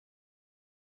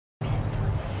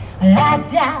Lie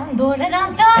down, do it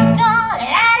on down,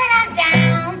 lie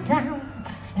down, down,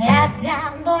 lie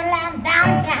down, do lie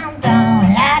down, down,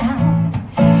 down, lie down,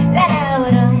 lie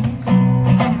down,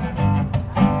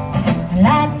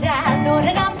 lie down, do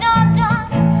it on down, down,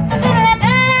 lie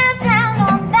down, down,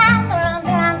 down, down,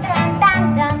 down,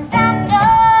 down, down,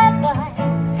 down,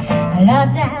 lie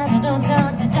down, down,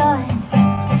 down,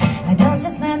 down. Don't you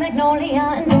smell magnolia,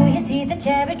 and do you see the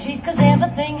cherry trees? 'Cause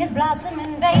everything is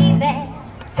blossoming, baby.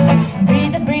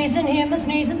 Breathe the breeze and hear my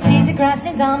sneeze and see the grass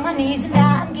stains on my knees, and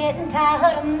I'm getting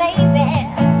tired of maybe.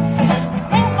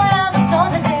 Spring's for lovers, so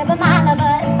they say, but my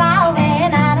lover is far away,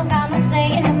 and I don't got no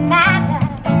say in the matter.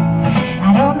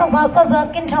 I don't know what we're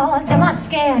working towards. Am I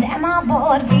scared? Am I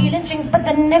bored? Feeling shrink, but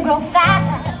then they grow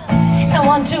fatter. I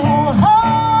want to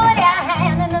hold your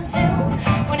hand in the zoo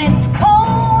when it's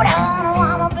cold. I wanna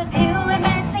warm up with you. It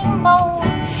may seem bold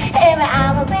every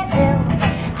hour we do.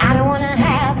 I don't wanna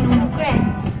have no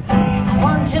regrets.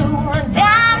 Want to run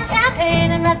down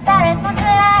champagne and raspberries, want to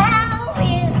love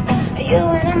you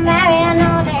and I'm married, I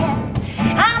know that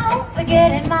I won't be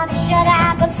getting much shut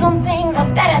eye, but some things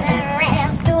are better than the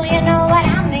rest. Do you know what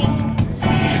I mean?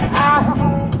 Oh,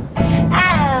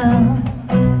 oh.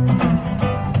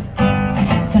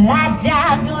 So lie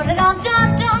down, do it on, down,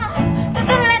 down,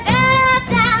 do it down,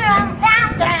 down, down, down,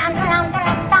 down, down,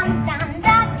 down,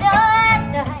 down,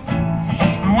 down,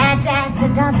 lie down,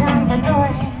 down, down, down,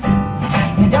 down.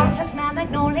 Don't you smell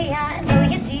magnolia, and do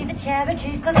you see the cherry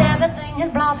trees? 'Cause everything is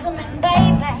blossoming,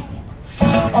 baby.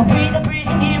 Oh, breathe the breeze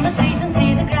and hear my sneeze and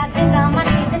see the grass stains on my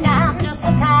knees, and I'm just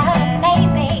so tired,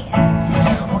 maybe.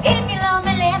 Oh, if you love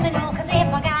me, let me know, 'cause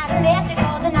if I gotta let you go,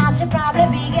 then I should probably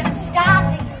be getting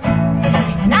started.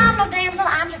 And I'm no damsel,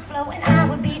 I'm just floating, I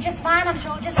would be just fine, I'm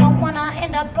sure, just don't wanna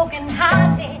end up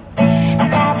broken-hearted.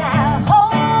 I'd rather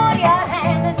hold your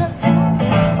hand in the zoo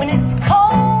when it's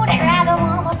cold, I'd rather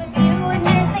warm up with you.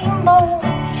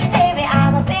 Baby,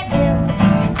 I'm a bit too.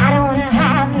 I don't wanna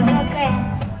have no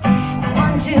regrets. I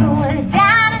want to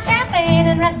down in champagne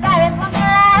and raspberries, want to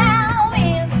love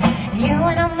you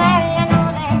and I'm married, I know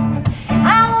that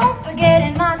I won't be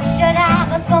getting much shut eye,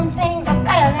 but some things are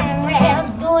better than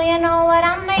rest. Do you know what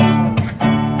I mean?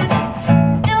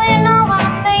 Do you know what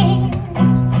I mean?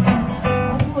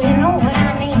 Do you know what I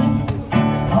mean?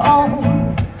 Oh,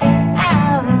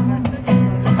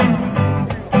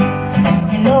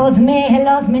 he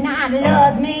loves me not, he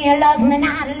loves me, he loves me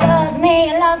not, he loves me,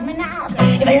 he loves me not.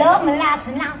 If you love me lots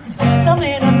and lots, love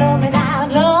me not, love me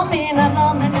not, love me not,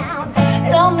 love me not,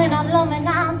 love me not, love me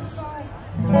not. So,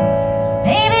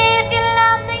 baby, if you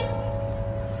love me,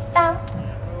 stop.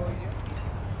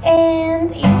 And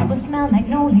you will smell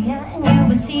magnolia, and you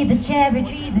will see the cherry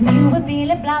trees, and you will feel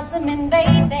it blossoming,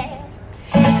 baby.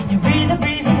 You breathe the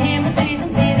breeze and hear me sneeze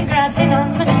and see the grass stains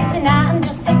on my knees.